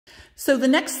So the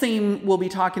next theme we'll be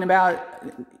talking about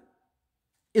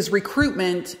is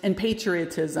recruitment and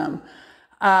patriotism.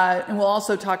 And we'll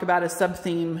also talk about a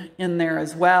sub-theme in there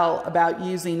as well about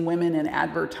using women in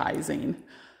advertising.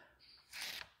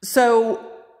 So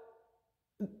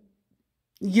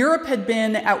Europe had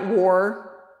been at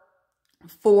war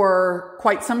for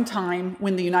quite some time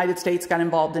when the United States got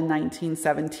involved in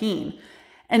 1917.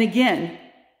 And again,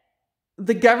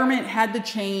 the government had to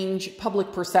change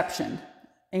public perception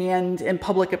and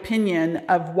public opinion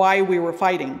of why we were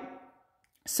fighting.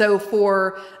 So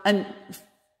for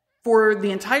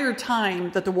the entire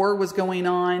time that the war was going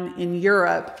on in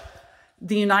Europe,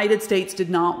 the United States did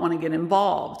not want to get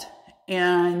involved.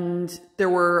 And there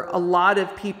were a lot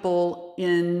of people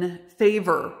in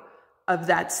favor of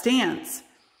that stance.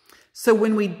 So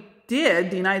when the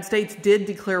United States did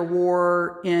declare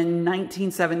war in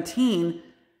 1917,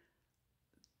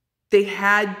 they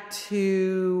had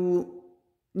to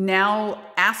now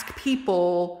ask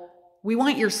people, we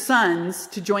want your sons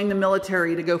to join the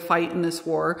military to go fight in this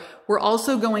war. We're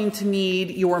also going to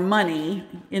need your money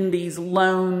in these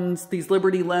loans, these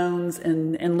Liberty loans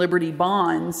and Liberty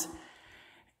bonds.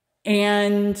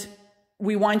 And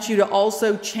we want you to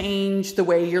also change the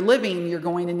way you're living. You're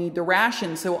going to need the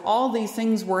ration. So all these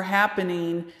things were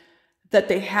happening that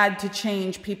they had to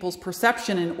change people's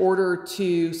perception in order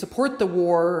to support the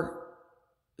war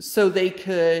so they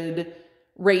could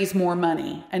raise more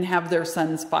money and have their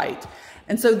sons fight.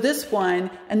 And so this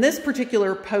one, and this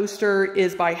particular poster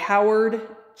is by Howard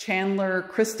Chandler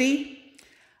Christie.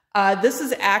 This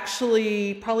is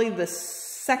actually probably the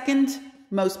second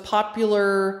most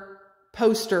popular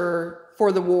poster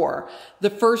for the war. The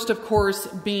first, of course,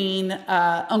 being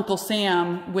Uncle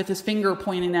Sam with his finger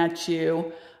pointing at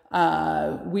you,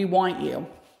 we want you,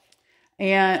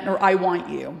 or I want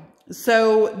you.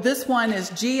 So this one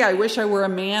is, gee, I wish I were a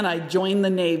man, I'd join the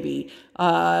Navy.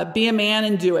 Be a man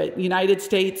and do it. United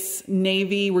States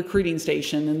Navy recruiting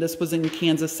station. And this was in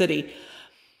Kansas City.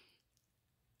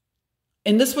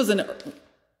 And this was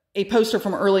a poster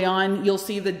from early on. You'll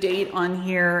see the date on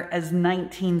here as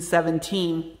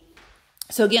 1917.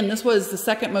 So again, this was the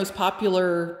second most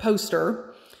popular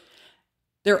poster.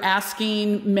 They're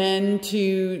asking men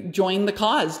to join the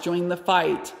cause, join the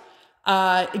fight.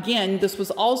 Again, this was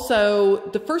also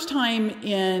the first time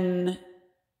in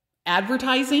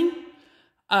advertising,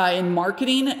 in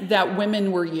marketing, that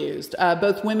women were used,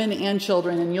 both women and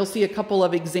children. And you'll see a couple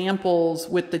of examples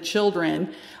with the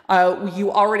children.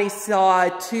 You already saw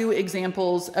two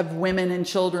examples of women and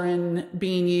children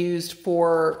being used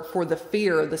for the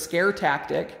fear, the scare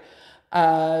tactic,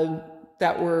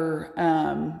 that were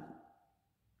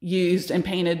used and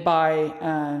painted by,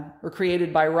 or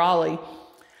created by Raleigh.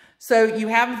 So you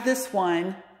have this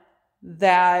one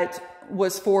that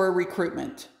was for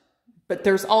recruitment. But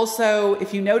there's also,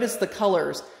 if you notice the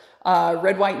colors,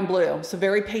 red, white, and blue, so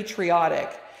very patriotic.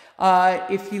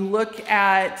 If you look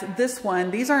at this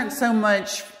one, these aren't so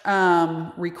much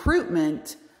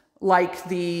recruitment like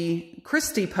the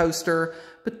Christie poster,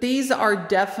 but these are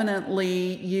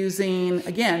definitely using,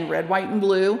 again, red, white, and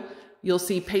blue. You'll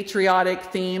see patriotic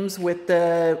themes with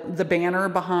the banner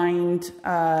behind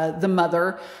the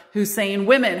mother who's saying,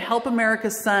 women, help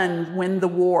America's son win the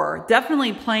war.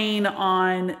 Definitely playing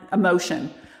on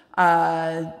emotion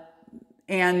and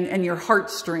your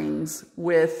heartstrings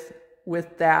with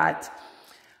that.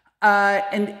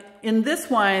 And in this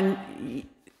one,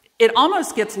 it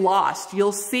almost gets lost.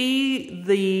 You'll see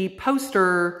the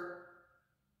poster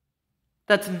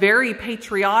that's very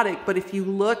patriotic, but if you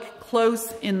look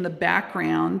close in the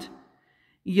background,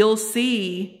 you'll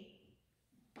see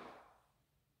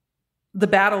the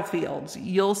battlefields.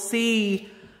 You'll see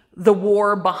the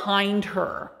war behind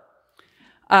her.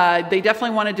 They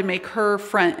definitely wanted to make her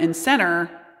front and center,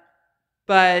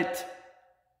 but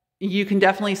you can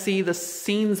definitely see the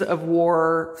scenes of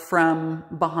war from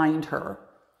behind her.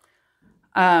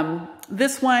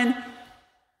 This one,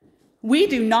 we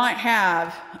do not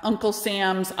have Uncle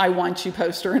Sam's I Want You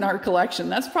poster in our collection.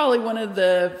 That's probably one of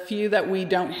the few that we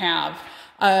don't have.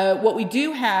 What we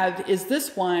do have is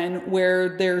this one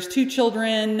where there's two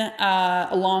children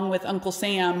along with Uncle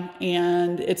Sam,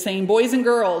 and it's saying, boys and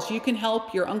girls, you can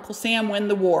help your Uncle Sam win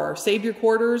the war. Save your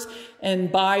quarters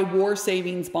and buy war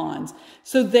savings bonds.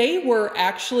 So they were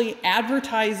actually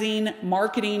advertising,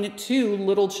 marketing to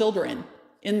little children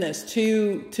in this,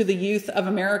 to the youth of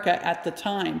America at the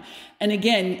time. And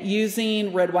again,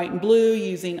 using red, white, and blue,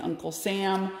 using Uncle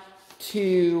Sam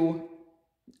to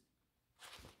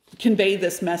convey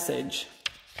this message.